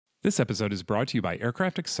This episode is brought to you by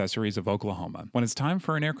Aircraft Accessories of Oklahoma. When it's time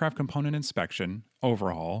for an aircraft component inspection,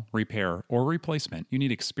 overhaul, repair, or replacement, you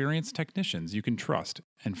need experienced technicians you can trust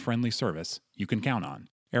and friendly service you can count on.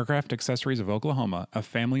 Aircraft Accessories of Oklahoma, a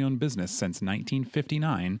family-owned business since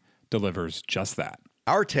 1959, delivers just that.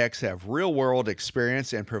 Our techs have real-world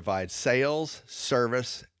experience and provide sales,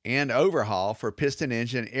 service, and overhaul for piston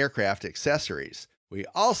engine aircraft accessories. We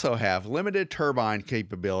also have limited turbine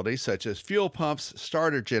capabilities such as fuel pumps,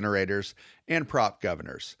 starter generators, and prop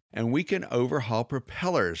governors. And we can overhaul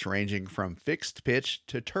propellers ranging from fixed pitch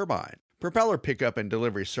to turbine. Propeller pickup and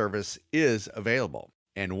delivery service is available.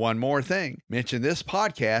 And one more thing, mention this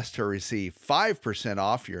podcast to receive 5%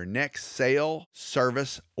 off your next sale,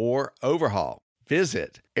 service, or overhaul.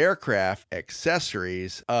 Visit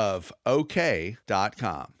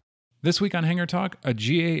aircraftaccessoriesofok.com. This week on Hangar Talk, a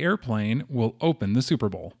GA airplane will open the Super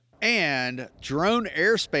Bowl. And drone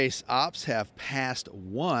airspace ops have passed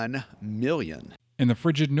 1 million. In the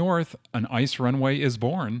frigid north, an ice runway is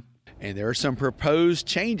born. And there are some proposed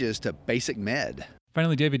changes to basic med.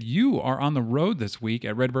 Finally, David, you are on the road this week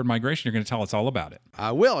at Redbird Migration. You're going to tell us all about it.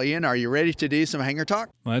 I will, Ian. Are you ready to do some hangar talk?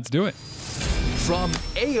 Let's do it. From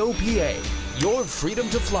AOPA, your freedom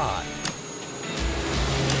to fly.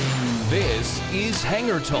 This is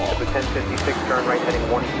Hangar Talk. 1056, turn right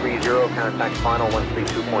heading 130, contact final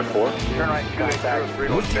 132.4. Turn right, contact.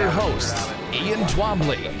 With your hosts, Ian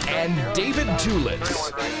Twombly and David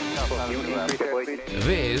Tulis.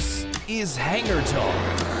 This is Hangar Talk.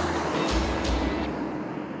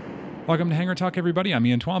 Welcome to Hangar Talk, everybody. I'm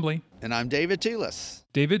Ian Twombly. And I'm David Tulis.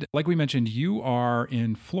 David, like we mentioned, you are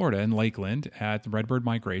in Florida, in Lakeland, at Redbird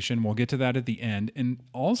Migration. We'll get to that at the end. And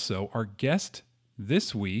also, our guest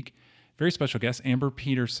this week, very special guest, Amber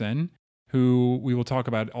Peterson, who we will talk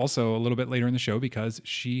about also a little bit later in the show because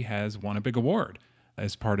she has won a big award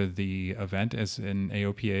as part of the event as in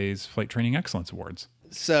AOPA's Flight Training Excellence Awards.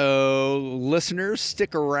 So listeners,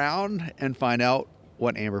 stick around and find out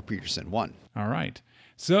what Amber Peterson won. All right.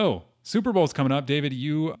 So Super Bowl's coming up. David,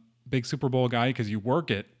 you big Super Bowl guy because you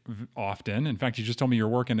work it often. In fact, you just told me you're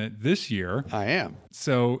working it this year. I am.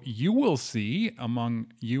 So you will see among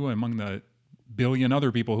the billion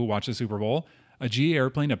other people who watch the Super Bowl, a GA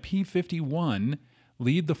airplane, a P-51,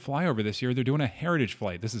 lead the flyover this year. They're doing a heritage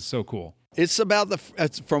flight. This is so cool. It's about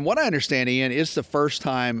from what I understand, Ian, it's the first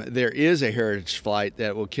time there is a heritage flight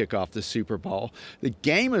that will kick off the Super Bowl. The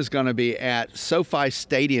game is going to be at SoFi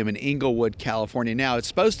Stadium in Inglewood, California. Now, it's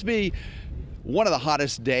supposed to be one of the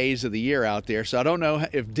hottest days of the year out there, so I don't know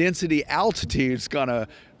if density altitude is going to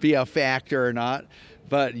be a factor or not.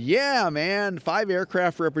 But yeah, man, 5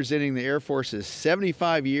 aircraft representing the Air Force's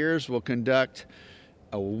 75 years will conduct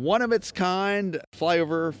a one-of-its-kind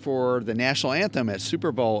flyover for the national anthem at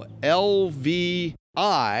Super Bowl LVI.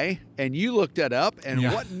 And you looked that up, and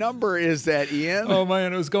What number is that, Ian? Oh,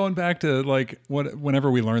 man, it was going back to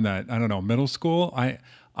whenever we learned that, I don't know, middle school.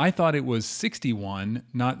 I thought it was 61,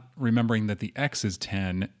 not remembering that the X is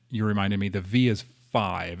 10. You reminded me the V is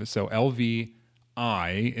 5, so LVI.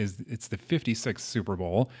 It's the 56th Super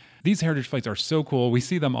Bowl. These heritage flights are so cool. We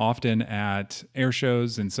see them often at air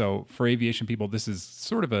shows. And so for aviation people, this is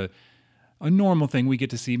sort of a normal thing we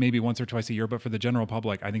get to see maybe once or twice a year. But for the general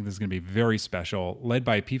public, I think this is going to be very special. Led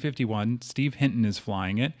by P-51, Steve Hinton is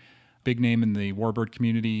flying it. Big name in the warbird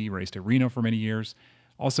community, raced at Reno for many years.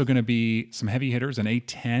 Also going to be some heavy hitters, an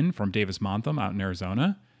A-10 from Davis Monthan out in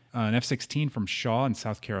Arizona, an F-16 from Shaw in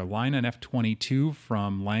South Carolina, an F-22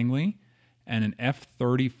 from Langley, and an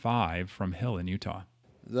F-35 from Hill in Utah.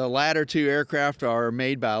 The latter 2 aircraft are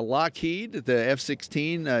made by Lockheed, the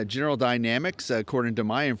F-16 General Dynamics, according to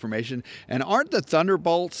my information. And aren't the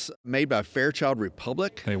Thunderbolts made by Fairchild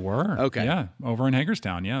Republic? They were. Okay. Yeah, over in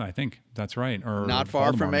Hagerstown. Yeah, I think that's right. Or not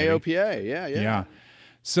far from AOPA. Yeah.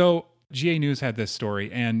 So GA News had this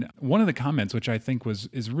story, and one of the comments, which I think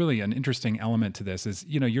is really an interesting element to this, is,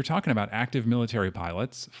 you're talking about active military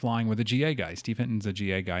pilots flying with a GA guy. Steve Hinton's a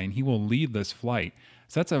GA guy, and he will lead this flight.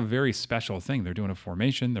 So that's a very special thing. They're doing a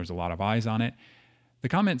formation. There's a lot of eyes on it. The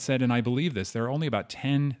comment said, and I believe this, there are only about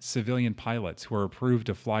 10 civilian pilots who are approved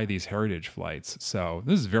to fly these heritage flights. So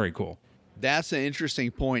this is very cool. That's an interesting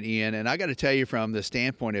point, Ian. And I got to tell you, from the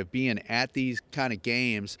standpoint of being at these kind of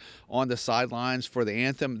games on the sidelines for the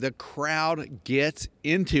anthem, the crowd gets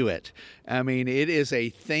into it. I mean, it is a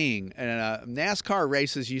thing. And NASCAR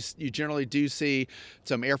races, you generally do see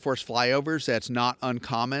some Air Force flyovers. That's not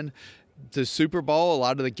uncommon. The Super Bowl, a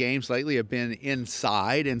lot of the games lately have been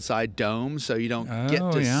inside domes, so you don't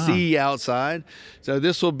get to see outside. So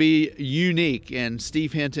this will be unique. And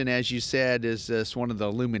Steve Hinton, as you said, is just one of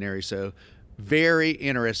the luminaries. So very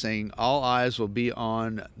interesting. All eyes will be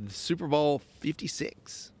on the Super Bowl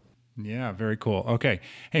 56. Yeah, very cool. Okay.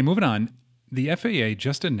 Hey, moving on. The FAA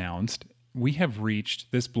just announced we have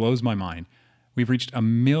reached, this blows my mind, we've reached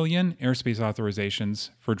 1 million airspace authorizations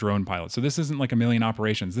for drone pilots. So this isn't like 1 million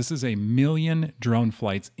operations. This is 1 million drone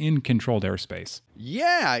flights in controlled airspace.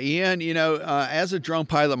 Yeah, Ian, as a drone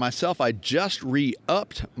pilot myself, I just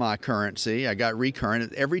re-upped my currency. I got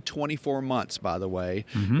recurrent every 24 months, by the way.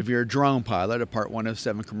 If you're a drone pilot, a Part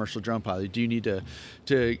 107 commercial drone pilot, you do need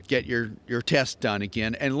to get your test done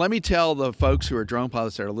again. And let me tell the folks who are drone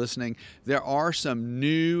pilots that are listening, there are some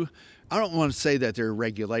new, I don't want to say that there are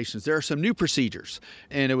regulations. There are some new procedures.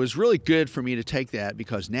 And it was really good for me to take that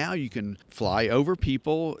because now you can fly over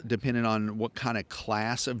people depending on what kind of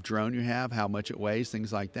class of drone you have, how much it weighs,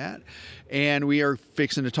 things like that. And we are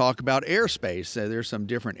fixing to talk about airspace. There's some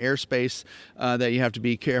different airspace that you have to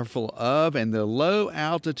be careful of. And the low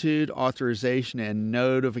altitude authorization and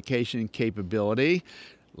notification capability,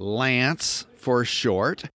 LAANC for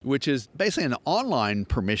short, which is basically an online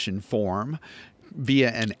permission form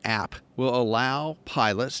via an app, will allow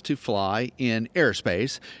pilots to fly in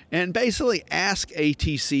airspace and basically ask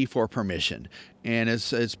ATC for permission. And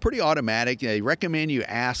it's pretty automatic. They recommend you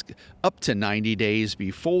ask up to 90 days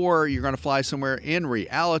before you're going to fly somewhere. In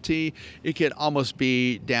reality, it could almost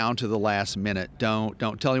be down to the last minute. Don't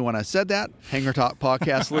tell anyone I said that. Hangar Talk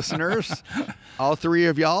podcast listeners, all three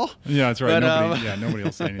of y'all. Yeah, that's right. But, nobody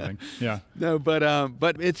will say anything. Yeah. No, but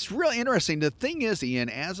it's really interesting. The thing is, Ian,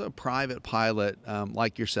 as a private pilot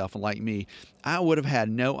like yourself and like me, I would have had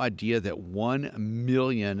no idea that 1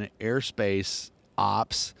 million airspace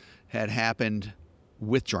ops had happened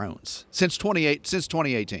with drones since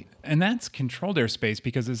 2018. And that's controlled airspace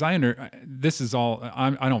because this is all,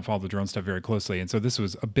 I don't follow the drone stuff very closely. And so this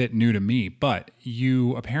was a bit new to me, but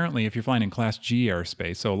you apparently, if you're flying in Class G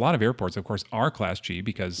airspace, so a lot of airports, of course, are Class G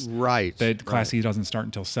because Class C doesn't start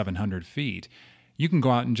until 700 feet. You can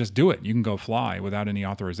go out and just do it. You can go fly without any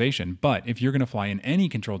authorization. But if you're going to fly in any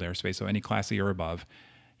controlled airspace, so any Class C or above,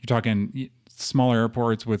 you're talking smaller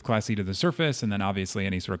airports with Class C to the surface, and then obviously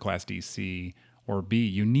any sort of Class D, C, or B,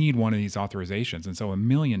 you need one of these authorizations. And so 1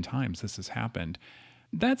 million times this has happened.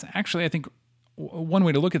 That's actually, I think, one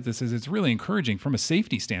way to look at this is it's really encouraging from a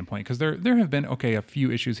safety standpoint because there have been, a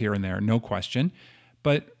few issues here and there, no question.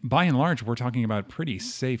 But by and large, we're talking about pretty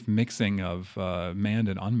safe mixing of manned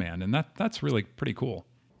and unmanned, and that's really pretty cool.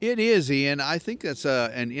 It is, Ian. I think that's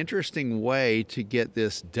an interesting way to get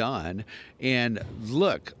this done. And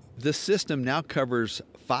look, the system now covers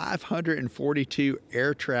 542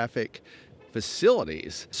 air traffic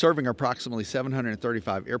facilities, serving approximately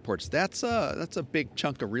 735 airports. That's a big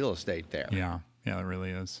chunk of real estate there. Yeah, it really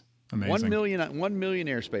is. Amazing. 1 million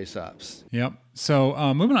airspace ops. Yep.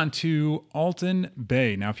 So moving on to Alton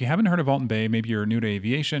Bay. Now, if you haven't heard of Alton Bay, maybe you're new to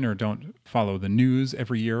aviation or don't follow the news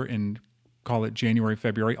every year and call it January,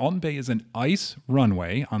 February. Alton Bay is an ice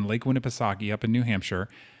runway on Lake Winnipesaukee up in New Hampshire,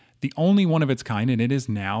 the only one of its kind, and it is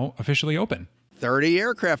now officially open. 30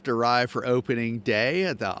 aircraft arrived for opening day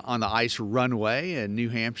on the ice runway in New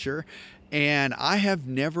Hampshire. And I have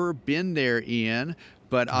never been there, Ian,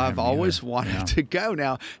 but I've always wanted to go.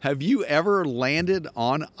 Now, have you ever landed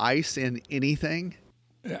on ice in anything?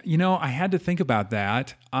 I had to think about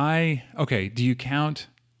that. Do you count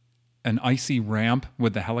an icy ramp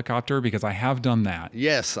with the helicopter? Because I have done that.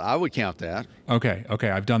 Yes, I would count that. Okay,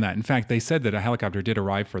 I've done that. In fact, they said that a helicopter did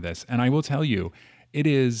arrive for this. And I will tell you,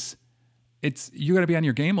 you got to be on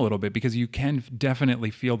your game a little bit because you can definitely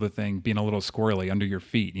feel the thing being a little squirrely under your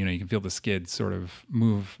feet. You can feel the skids sort of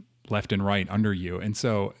move left and right under you. And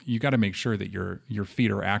so you got to make sure that your feet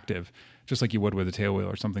are active, just like you would with a tail wheel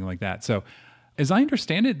or something like that. So as I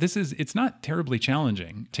understand it, it's not terribly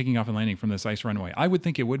challenging taking off and landing from this ice runway. I would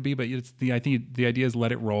think it would be, but I think the idea is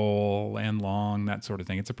let it roll, land long, that sort of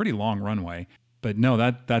thing. It's a pretty long runway. But no,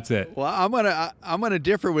 that's it. Well, I'm gonna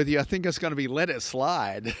differ with you. I think it's gonna be let it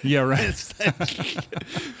slide. Yeah, right.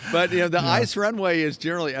 But the ice runway is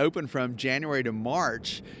generally open from January to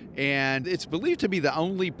March, and it's believed to be the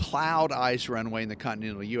only plowed ice runway in the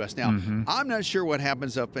continental U.S. Now, I'm not sure what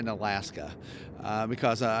happens up in Alaska.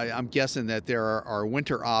 Because I'm guessing that there are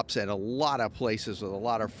winter ops at a lot of places with a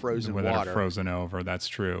lot of frozen water. That are frozen over, that's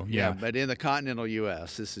true. Yeah, but in the continental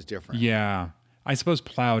U.S., this is different. Yeah. I suppose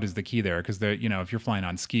plowed is the key there because if you're flying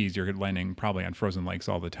on skis, you're landing probably on frozen lakes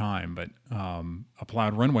all the time. But a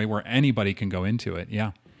plowed runway where anybody can go into it,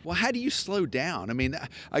 yeah. Well, how do you slow down? I mean,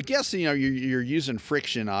 I guess, you're using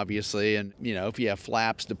friction, obviously, and, if you have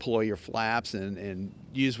flaps, deploy your flaps and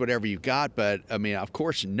use whatever you got. But, I mean, of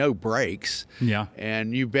course, no brakes. Yeah.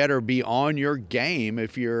 And you better be on your game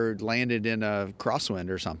if you're landed in a crosswind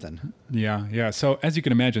or something. Yeah. So as you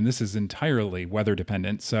can imagine, this is entirely weather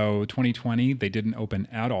dependent. So 2020, they didn't open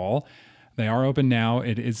at all. They are open now.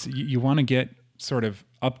 It is, you want to get sort of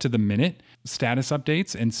up to the minute status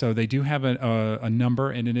updates, and so they do have a number,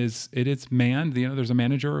 and it is manned. There's a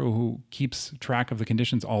manager who keeps track of the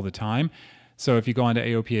conditions all the time. So if you go onto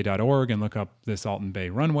aopa.org and look up this Alton Bay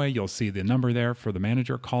runway, you'll see the number there for the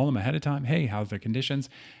manager. Call them ahead of time. Hey, how's the conditions?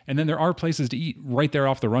 And then there are places to eat right there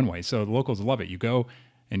off the runway, so the locals love it. You go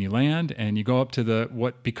and you land, and you go up to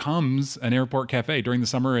what becomes an airport cafe. During the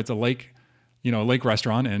summer, it's a lake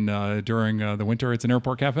restaurant, and during the winter, it's an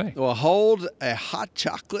airport cafe. Well, hold a hot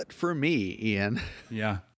chocolate for me, Ian.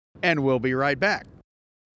 Yeah. And we'll be right back.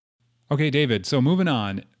 Okay, David. So moving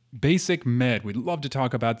on, Basic Med. We'd love to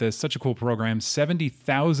talk about this. Such a cool program.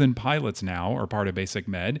 70,000 pilots now are part of Basic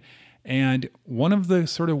Med. And one of the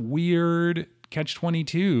sort of weird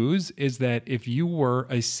catch-22s is that if you were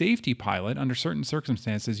a safety pilot under certain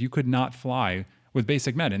circumstances, you could not fly with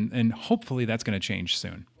Basic Med. And hopefully that's going to change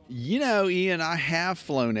soon. Ian, I have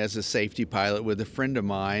flown as a safety pilot with a friend of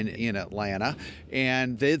mine in Atlanta,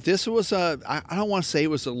 and this was I don't want to say it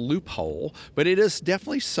was a loophole, but it is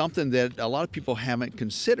definitely something that a lot of people haven't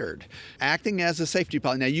considered. Acting as a safety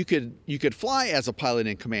pilot. Now, you could fly as a pilot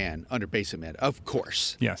in command under Basic Med, of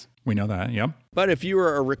course. Yes, we know that, yep. But if you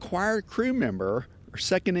were a required crew member or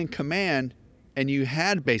second in command and you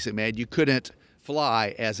had Basic Med, you couldn't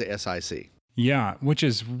fly as a SIC. Yeah, which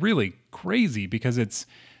is really crazy because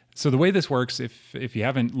so the way this works, if you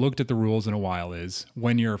haven't looked at the rules in a while, is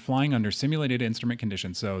when you're flying under simulated instrument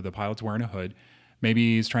conditions, so the pilot's wearing a hood,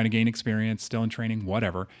 maybe he's trying to gain experience, still in training,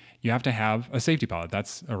 whatever, you have to have a safety pilot.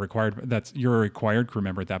 You're a required crew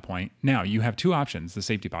member at that point. Now, you have two options, the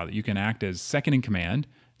safety pilot. You can act as second in command,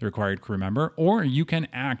 the required crew member, or you can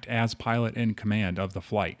act as pilot in command of the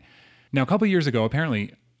flight. Now, a couple of years ago,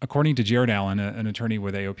 apparently, according to Jared Allen, an attorney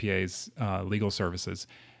with AOPA's legal services,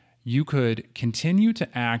 you could continue to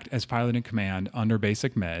act as pilot in command under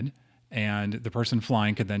Basic Med, and the person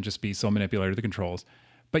flying could then just be sole manipulator of the controls.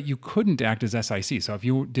 But you couldn't act as SIC. So if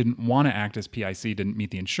you didn't want to act as PIC, didn't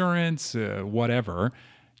meet the insurance, whatever,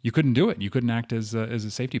 you couldn't do it. You couldn't act as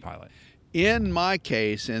a safety pilot. In my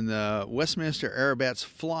case, in the Westminster Aerobats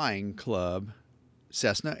Flying Club,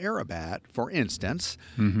 Cessna Aerobat, for instance,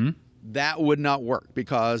 that would not work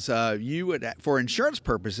because you would, for insurance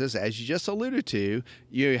purposes, as you just alluded to,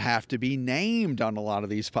 you have to be named on a lot of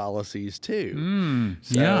these policies too.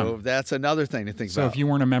 So that's another thing to think about. So if you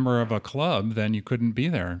weren't a member of a club, then you couldn't be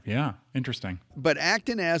there. Yeah, interesting. But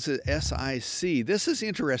acting as a SIC, this is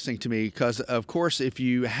interesting to me because, of course, if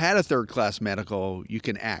you had a third-class medical, you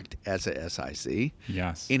can act as a SIC.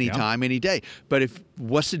 Yes. Anytime, any day. But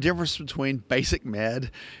what's the difference between Basic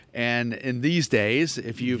Med and in these days,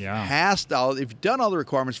 if you've if you've done all the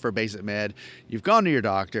requirements for Basic Med, you've gone to your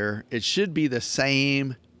doctor, it should be the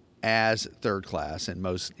same as third class in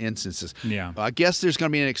most instances. Yeah. I guess there's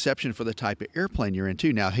going to be an exception for the type of airplane you're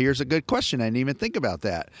into. Now, here's a good question. I didn't even think about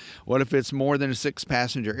that. What if it's more than a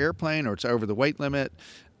 6-passenger airplane or it's over the weight limit?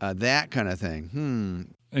 That kind of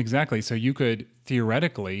thing. Exactly. So you could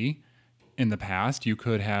theoretically, in the past, you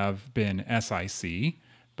could have been SIC,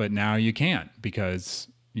 but now you can't because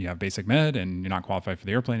you have Basic Med and you're not qualified for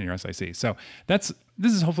the airplane and you're SIC. So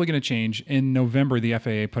this is hopefully going to change. In November, the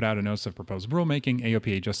FAA put out a notice of proposed rulemaking.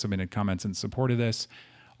 AOPA just submitted comments in support of this.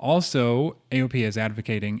 Also, AOPA is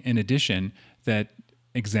advocating, in addition, that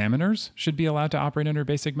examiners should be allowed to operate under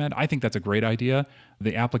Basic Med. I think that's a great idea.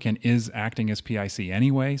 The applicant is acting as PIC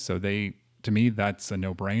anyway, so to me, that's a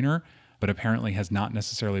no-brainer, but apparently has not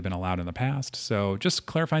necessarily been allowed in the past. So just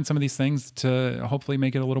clarifying some of these things to hopefully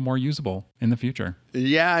make it a little more usable in the future.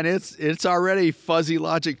 Yeah, and it's already fuzzy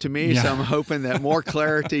logic to me, so I'm hoping that more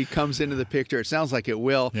clarity comes into the picture. It sounds like it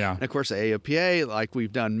will. Yeah. And of course, the AOPA, like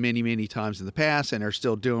we've done many, many times in the past and are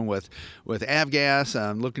still doing with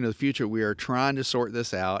AVGAS, looking to the future, we are trying to sort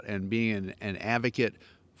this out and being an advocate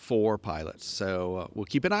for pilots. So we'll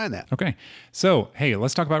keep an eye on that. Okay. So, hey,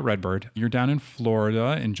 let's talk about Redbird. You're down in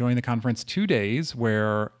Florida enjoying the conference 2 days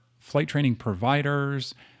where flight training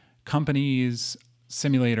providers, companies,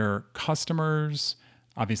 simulator customers,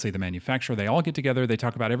 obviously the manufacturer, they all get together. They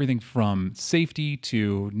talk about everything from safety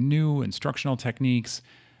to new instructional techniques,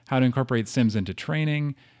 how to incorporate sims into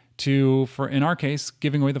training, to, in our case,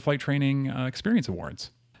 giving away the Flight Training Experience Awards.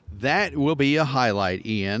 That will be a highlight,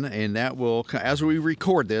 Ian, and that will, as we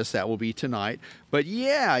record this, that will be tonight. But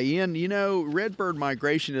yeah, Ian, Redbird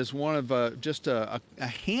Migration is one of just a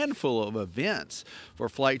handful of events for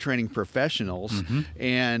flight training professionals. Mm-hmm.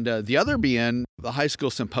 And the other being the high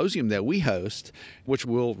school symposium that we host, which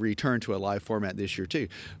will return to a live format this year too.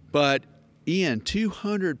 But Ian,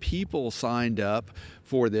 200 people signed up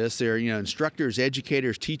for this. They're, instructors,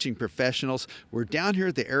 educators, teaching professionals. We're down here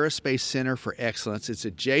at the Aerospace Center for Excellence. It's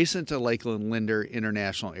adjacent to Lakeland Linder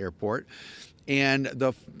International Airport.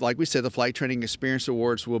 And like we said, the Flight Training Experience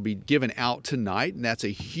Awards will be given out tonight, and that's a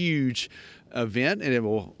huge event, and it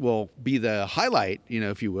will be the highlight,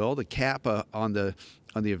 if you will, the cap on the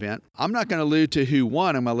event. I'm not going to allude to who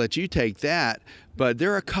won. I'm going to let you take that. But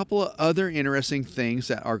there are a couple of other interesting things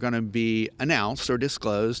that are going to be announced or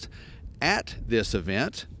disclosed at this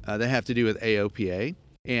event that have to do with AOPA.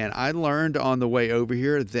 And I learned on the way over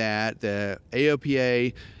here that the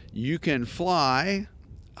AOPA, you can fly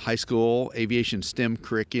high school aviation STEM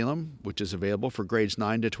curriculum, which is available for grades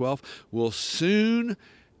 9 to 12, will soon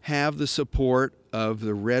have the support of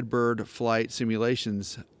the Redbird Flight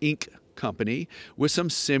Simulations Inc. company with some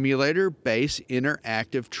simulator-based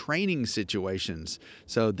interactive training situations.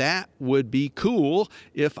 So that would be cool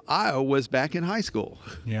if I was back in high school.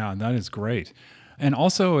 Yeah, that is great. And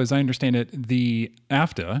also, as I understand it, the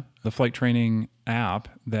AFTA, the flight training app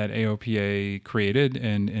that AOPA created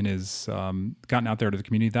and is gotten out there to the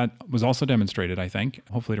community, that was also demonstrated, I think,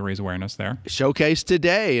 hopefully to raise awareness there. Showcased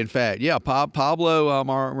today, in fact. Yeah, Pablo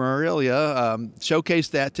Marilia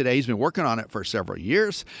showcased that today. He's been working on it for several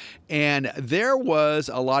years. And there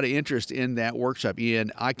was a lot of interest in that workshop.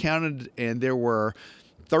 Ian, I counted, and there were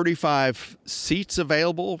 35 seats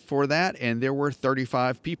available for that, and there were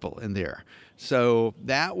 35 people in there. So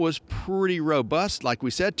that was pretty robust. Like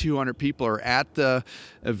we said, 200 people are at the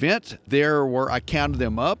event. I counted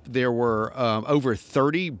them up, there were over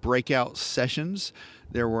 30 breakout sessions.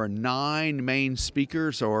 There were 9 main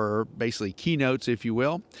speakers, or basically keynotes, if you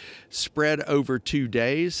will, spread over 2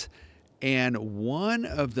 days. And one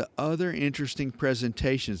of the other interesting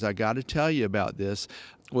presentations, I got to tell you about this,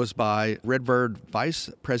 was by Redbird Vice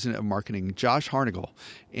President of Marketing, Josh Harnagle.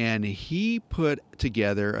 And he put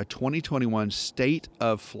together a 2021 State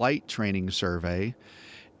of Flight Training survey,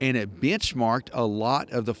 and it benchmarked a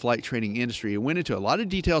lot of the flight training industry. It went into a lot of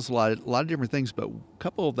details, a lot of different things, but a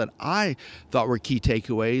couple that I thought were key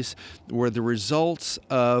takeaways were the results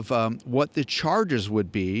of what the charges would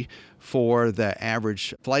be for the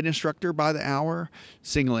average flight instructor by the hour,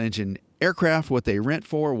 single engine aircraft, what they rent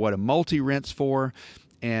for, what a multi rents for,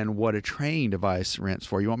 and what a training device rents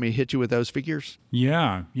for. You want me to hit you with those figures?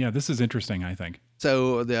 Yeah, this is interesting, I think.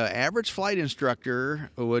 So the average flight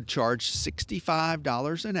instructor would charge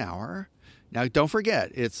 $65 an hour. Now, don't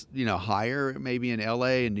forget, it's higher maybe in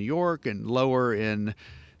LA and New York and lower in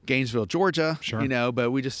Gainesville, Georgia, Sure.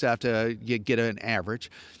 But we just have to get an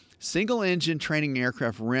average. Single engine training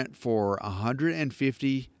aircraft rent for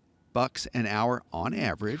 $150 an hour on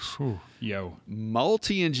average. Whew. Yo.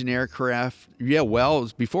 Multi-engine aircraft,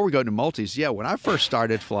 before we go to multis, when I first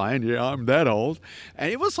started flying, I'm that old,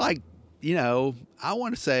 and it was like, I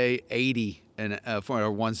want to say 80 for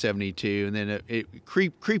a 172, and then it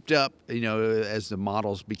creeped up, as the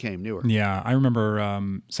models became newer. Yeah, I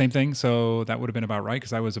remember same thing. So that would have been about right,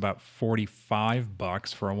 because I was about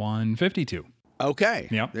 $45 for a 152. Okay.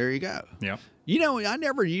 Yep. There you go. Yep. I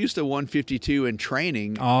never used a 152 in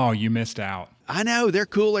training. Oh, you missed out. I know, they're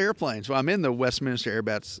cool airplanes. Well, I'm in the Westminster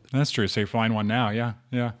Airbats. That's true. So you're flying one now. Yeah.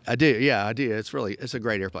 I do. Yeah, I do. It's a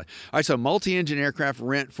great airplane. All right, so multi-engine aircraft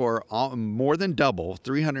rent for more than double,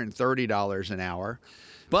 $330 an hour.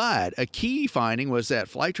 But a key finding was that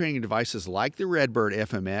flight training devices like the Redbird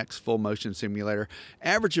FMX full motion simulator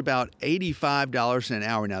average about $85 an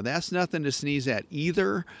hour. Now, that's nothing to sneeze at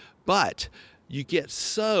either, but you get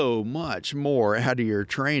so much more out of your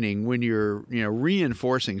training when you're,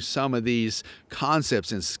 reinforcing some of these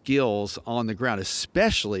concepts and skills on the ground,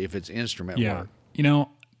 especially if it's instrument work.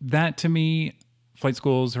 That to me, flight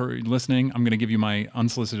schools who are listening, I'm going to give you my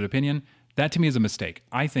unsolicited opinion. That to me is a mistake.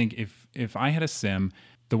 I think if I had a sim,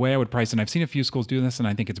 the way I would price, and I've seen a few schools do this, and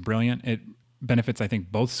I think it's brilliant. It benefits, I think,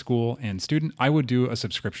 both school and student. I would do a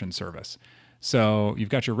subscription service. So you've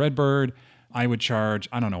got your Redbird. I would charge,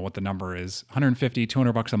 I don't know what the number is, $150,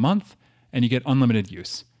 $200 a month, and you get unlimited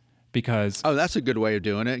use. Because that's a good way of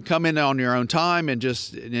doing it. Come in on your own time and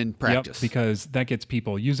just in practice. Yep, because that gets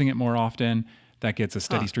people using it more often. That gets a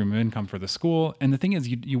steady stream of income for the school. And the thing is,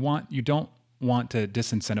 you don't want to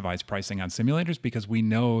disincentivize pricing on simulators, because we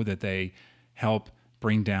know that they help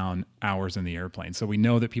bring down hours in the airplane. So we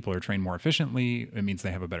know that people are trained more efficiently. It means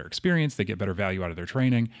they have a better experience. They get better value out of their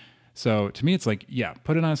training. So to me, it's like, yeah,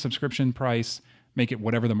 put it on a subscription price, make it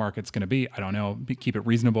whatever the market's going to be. I don't know, keep it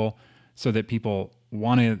reasonable so that people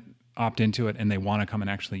want to opt into it and they want to come and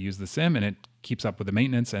actually use the sim, and it keeps up with the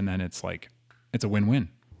maintenance. And then it's like, it's a win-win.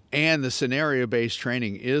 And the scenario-based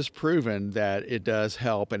training is proven that it does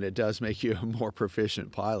help, and it does make you a more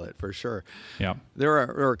proficient pilot for sure. Yeah. There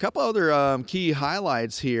are a couple other key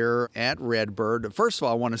highlights here at Redbird. First of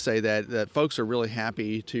all, I want to say that folks are really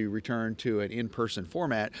happy to return to an in-person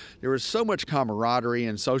format. There was so much camaraderie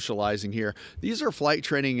and socializing here. These are flight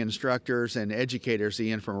training instructors and educators,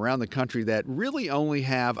 Ian, from around the country that really only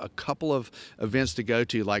have a couple of events to go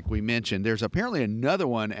to, like we mentioned. There's apparently another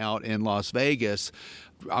one out in Las Vegas.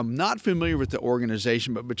 I'm not familiar with the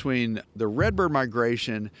organization, but between the Redbird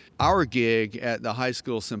Migration, our gig at the high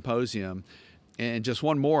school symposium, and just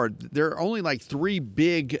one more, there are only like 3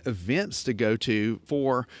 big events to go to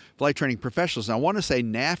for flight training professionals. And I want to say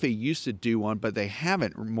NAFI used to do one, but they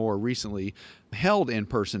haven't more recently held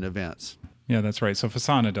in-person events. Yeah, that's right. So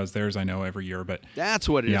FASANA does theirs, I know, every year, but that's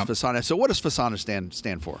what it is, FASANA. So what does FASANA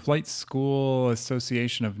stand for? Flight School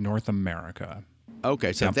Association of North America.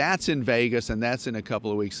 Okay, so that's in Vegas, and that's in a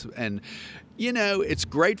couple of weeks. And, you know, it's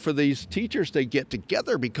great for these teachers to get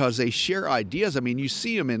together because they share ideas. I mean, you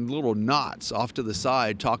see them in little knots off to the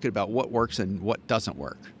side talking about what works and what doesn't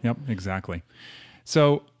work. Yep, exactly.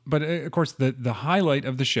 So, but of course, the highlight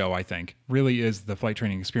of the show, I think, really is the Flight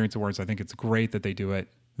Training Experience Awards. I think it's great that they do it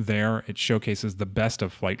there. It showcases the best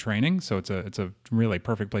of flight training, so it's a really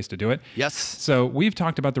perfect place to do it. Yes. So we've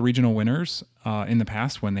talked about the regional winners in the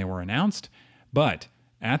past when they were announced. But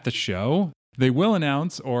at the show, they will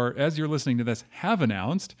announce, or as you're listening to this, have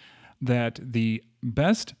announced that the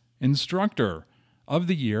best instructor of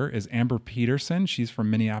the year is Amber Peterson. She's from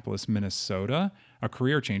Minneapolis, Minnesota, a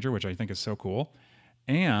career changer, which I think is so cool.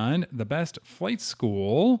 And the best flight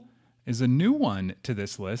school is a new one to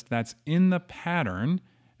this list. That's In the Pattern,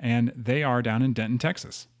 and they are down in Denton,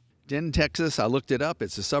 Texas. Denton, Texas. I looked it up.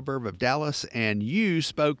 It's a suburb of Dallas, and you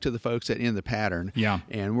spoke to the folks at In the Pattern. Yeah.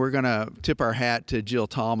 And we're going to tip our hat to Jill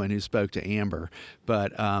Tallman, who spoke to Amber.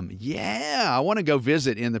 But I want to go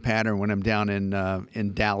visit In the Pattern when I'm down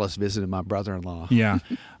in Dallas visiting my brother-in-law. Yeah.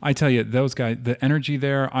 I tell you, those guys, the energy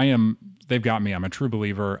there, they've got me. I'm a true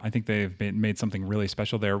believer. I think they've made something really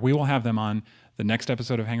special there. We will have them on the next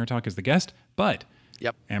episode of Hangar Talk as the guest, but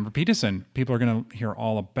yep. Amber Peterson, people are going to hear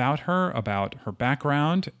all about her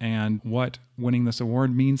background, and what winning this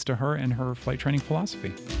award means to her and her flight training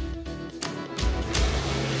philosophy.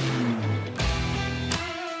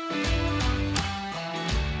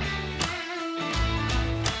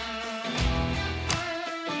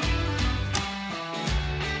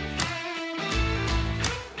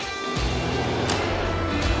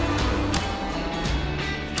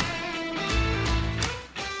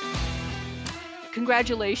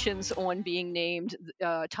 Congratulations on being named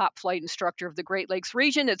top flight instructor of the Great Lakes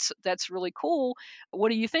region. That's really cool. What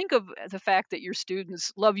do you think of the fact that your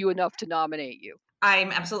students love you enough to nominate you?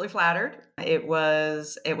 I'm absolutely flattered. It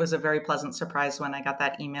was a very pleasant surprise when I got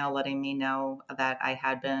that email letting me know that I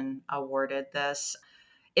had been awarded this.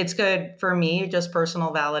 It's good for me, just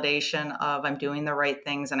personal validation of I'm doing the right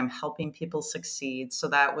things and I'm helping people succeed. So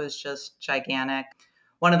that was just gigantic.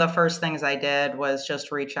 One of the first things I did was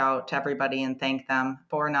just reach out to everybody and thank them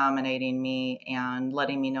for nominating me and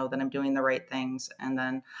letting me know that I'm doing the right things. And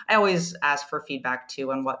then I always ask for feedback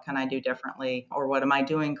too on what can I do differently or what am I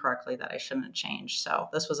doing correctly that I shouldn't change. So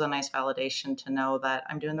this was a nice validation to know that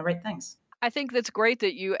I'm doing the right things. I think that's great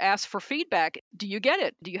that you ask for feedback. Do you get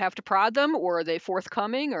it? Do you have to prod them, or are they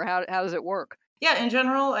forthcoming, or how does it work? Yeah, in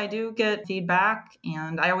general, I do get feedback,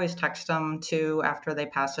 and I always text them too after they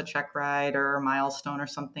pass a check ride or a milestone or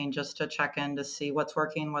something, just to check in to see what's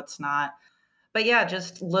working, what's not. But yeah,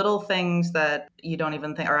 just little things that you don't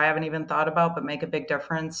even think, or I haven't even thought about, but make a big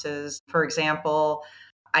difference is, for example,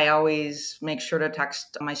 I always make sure to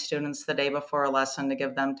text my students the day before a lesson to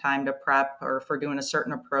give them time to prep or for doing a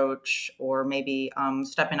certain approach, or maybe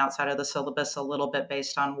stepping outside of the syllabus a little bit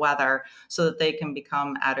based on weather so that they can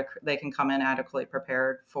come in adequately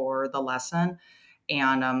prepared for the lesson.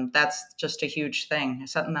 And that's just a huge thing.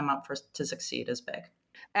 Setting them up to succeed is big.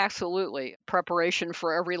 Absolutely. Preparation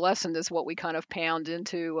for every lesson is what we kind of pound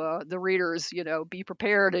into the readers. Be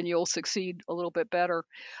prepared and you'll succeed a little bit better.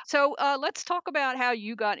 So let's talk about how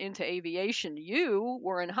you got into aviation. You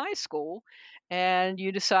were in high school and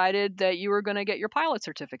you decided that you were going to get your pilot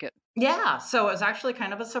certificate. Yeah, so it was actually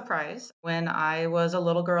kind of a surprise. When I was a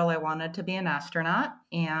little girl, I wanted to be an astronaut.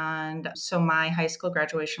 And so my high school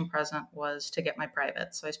graduation present was to get my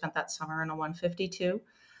private. So I spent that summer in a 152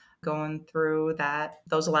 going through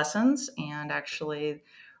those lessons. And actually,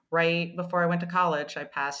 right before I went to college, I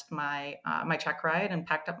passed my check ride and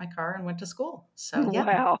packed up my car and went to school. So yeah.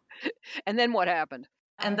 Wow. And then what happened?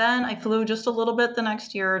 And then I flew just a little bit the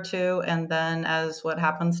next year or two. And then, as what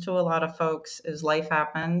happens to a lot of folks, is life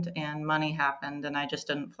happened and money happened. And I just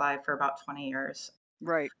didn't fly for about 20 years.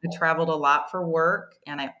 Right. I traveled a lot for work,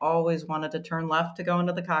 and I always wanted to turn left to go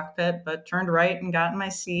into the cockpit, but turned right and got in my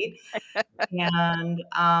seat. And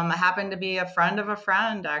happened to be a friend of a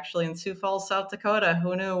friend, actually, in Sioux Falls, South Dakota.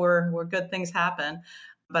 Who knew where good things happen?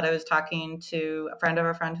 But I was talking to a friend of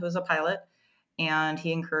a friend who was a pilot, and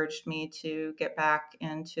he encouraged me to get back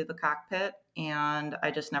into the cockpit, and I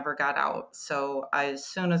just never got out. So as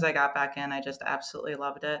soon as I got back in, I just absolutely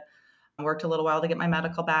loved it. I worked a little while to get my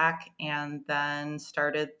medical back, and then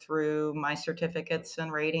started through my certificates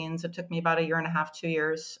and ratings. It took me about a year and a half, 2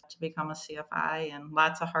 years to become a CFI, and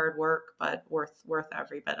lots of hard work, but worth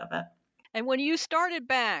every bit of it. And when you started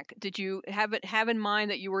back, did you have in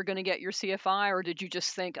mind that you were going to get your CFI, or did you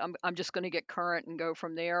just think I'm just going to get current and go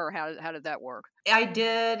from there, or how did that work? I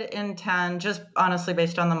did intend, just honestly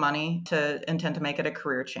based on the money, to make it a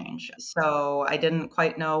career change. So I didn't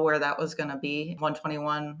quite know where that was going to be,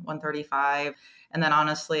 121, 135. And then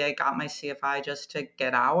honestly, I got my CFI just to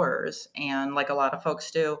get hours, and like a lot of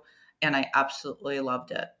folks do. And I absolutely loved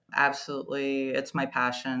it. Absolutely. It's my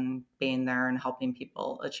passion, being there and helping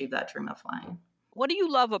people achieve that dream of flying. What do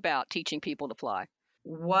you love about teaching people to fly?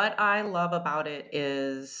 What I love about it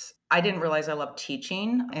is I didn't realize I loved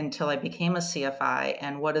teaching until I became a CFI.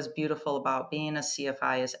 And what is beautiful about being a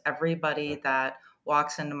CFI is everybody that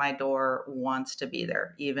walks into my door wants to be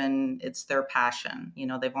there. Even it's their passion.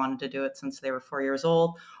 They've wanted to do it since they were 4 years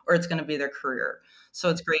old, or it's going to be their career. So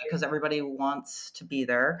it's great because everybody wants to be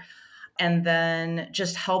there. And then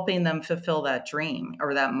just helping them fulfill that dream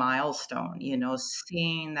or that milestone,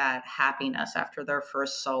 seeing that happiness after their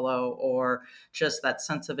first solo, or just that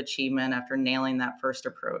sense of achievement after nailing that first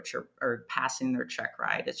approach, or passing their check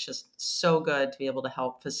ride. It's just so good to be able to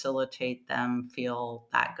help facilitate them feel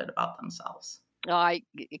that good about themselves. I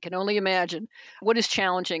can only imagine. What is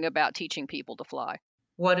challenging about teaching people to fly?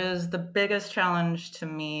 What is the biggest challenge to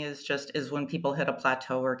me is when people hit a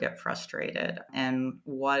plateau or get frustrated, and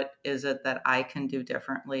what is it that I can do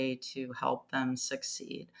differently to help them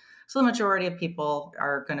succeed? So the majority of people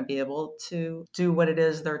are going to be able to do what it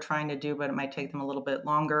is they're trying to do, but it might take them a little bit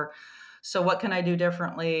longer. So what can I do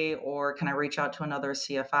differently? Or can I reach out to another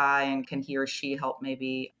CFI, and can he or she help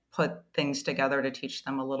maybe put things together to teach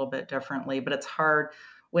them a little bit differently? But it's hard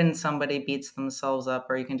when somebody beats themselves up,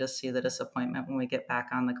 or you can just see the disappointment when we get back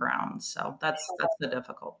on the ground. So that's the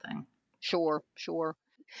difficult thing. Sure.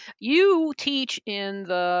 You teach in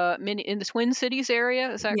the Twin Cities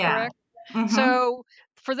area, is that correct? Mm-hmm. So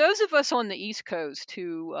for those of us on the East Coast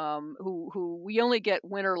who we only get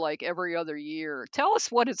winter like every other year, tell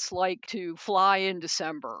us what it's like to fly in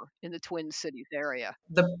December in the Twin Cities area.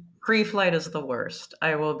 The pre-flight is the worst.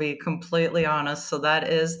 I will be completely honest. So that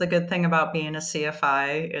is the good thing about being a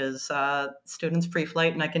CFI is students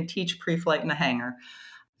pre-flight, and I can teach pre-flight in a hangar.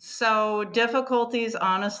 So difficulties,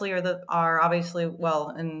 honestly, are obviously,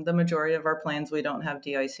 well, in the majority of our planes, we don't have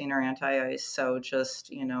de-icing or anti-ice. So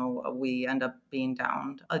just, we end up being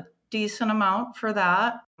down a decent amount for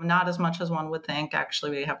that. Not as much as one would think.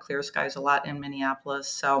 Actually, we have clear skies a lot in Minneapolis.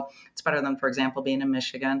 So it's better than, for example, being in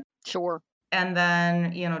Michigan. Sure. And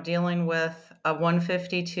then, dealing with a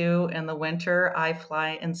 152 in the winter, I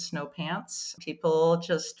fly in snow pants. People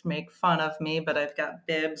just make fun of me, but I've got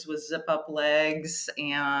bibs with zip up legs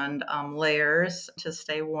and layers to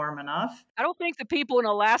stay warm enough. I don't think the people in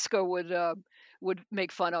Alaska would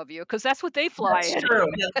make fun of you, because that's what they fly in. That's true.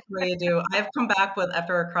 That's what you do. I've come back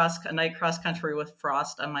after a night cross country with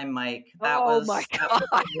frost on my mic. That was a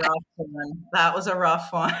rough one. That was a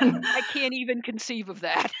rough one. I can't even conceive of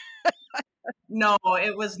that. No,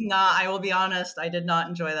 it was not. I will be honest. I did not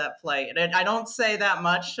enjoy that flight. I don't say that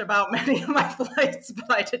much about many of my flights, but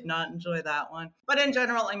I did not enjoy that one. But in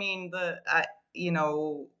general, I mean,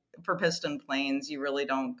 for piston planes, you really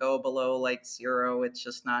don't go below like 0. It's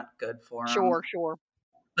just not good for them. Sure.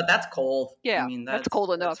 But that's cold. Yeah, I mean, that's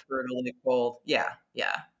cold enough. That's brutally cold. Yeah,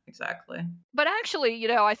 exactly. But actually,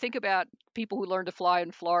 I think about people who learn to fly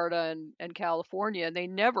in Florida and California, and they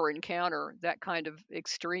never encounter that kind of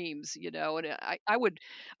extremes, and I would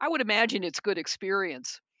imagine it's good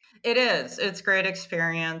experience. It is. It's great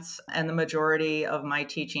experience. And the majority of my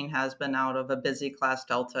teaching has been out of a busy class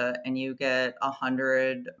Delta, and you get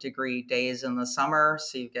 100-degree days in the summer.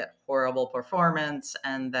 So you get horrible performance,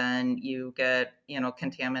 and then you get,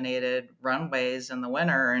 contaminated runways in the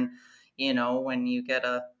winter. And, when you get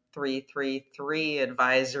a 333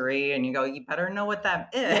 advisory and you go, you better know what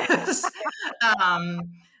that is.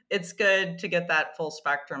 It's good to get that full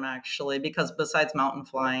spectrum, actually, because besides mountain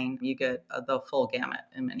flying, you get the full gamut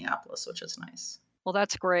in Minneapolis, which is nice. Well,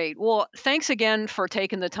 that's great. Well, thanks again for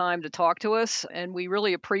taking the time to talk to us, and we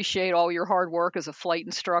really appreciate all your hard work as a flight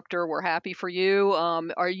instructor. We're happy for you.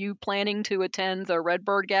 Are you planning to attend the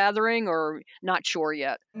Redbird gathering, or not sure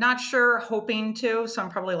yet? Not sure, hoping to. So I'm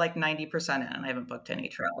probably like 90% in. I haven't booked any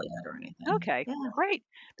travel yet or anything. Okay, Yeah. great.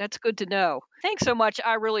 That's good to know. Thanks so much.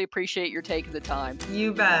 I really appreciate your taking the time.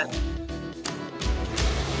 You bet.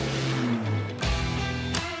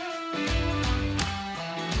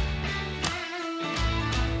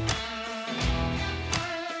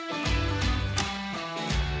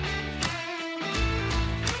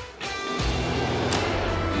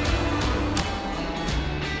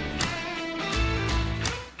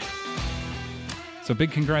 So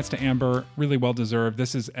big congrats to Amber. Really well deserved.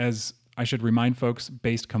 This is, as I should remind folks,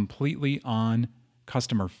 based completely on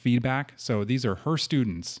customer feedback. So these are her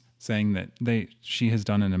students saying that she has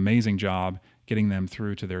done an amazing job getting them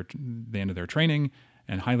through to the end of their training,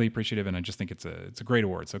 and highly appreciative. And I just think it's a great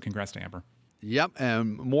award. So congrats to Amber. Yep,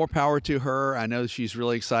 and more power to her. I know she's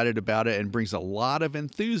really excited about it and brings a lot of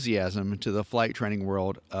enthusiasm to the flight training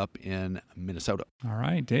world up in Minnesota. All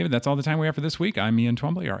right, David, that's all the time we have for this week. I'm Ian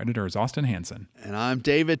Twombly. Our editor is Austin Hanson. And I'm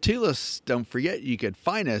David Toulis. Don't forget, you could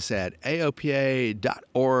find us at aopa.org/Hangar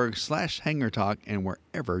Talk and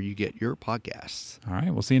wherever you get your podcasts. All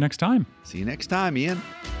right, we'll see you next time. See you next time, Ian.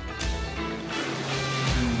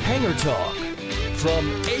 Hangar Talk from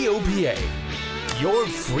AOPA, your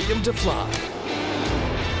freedom to fly.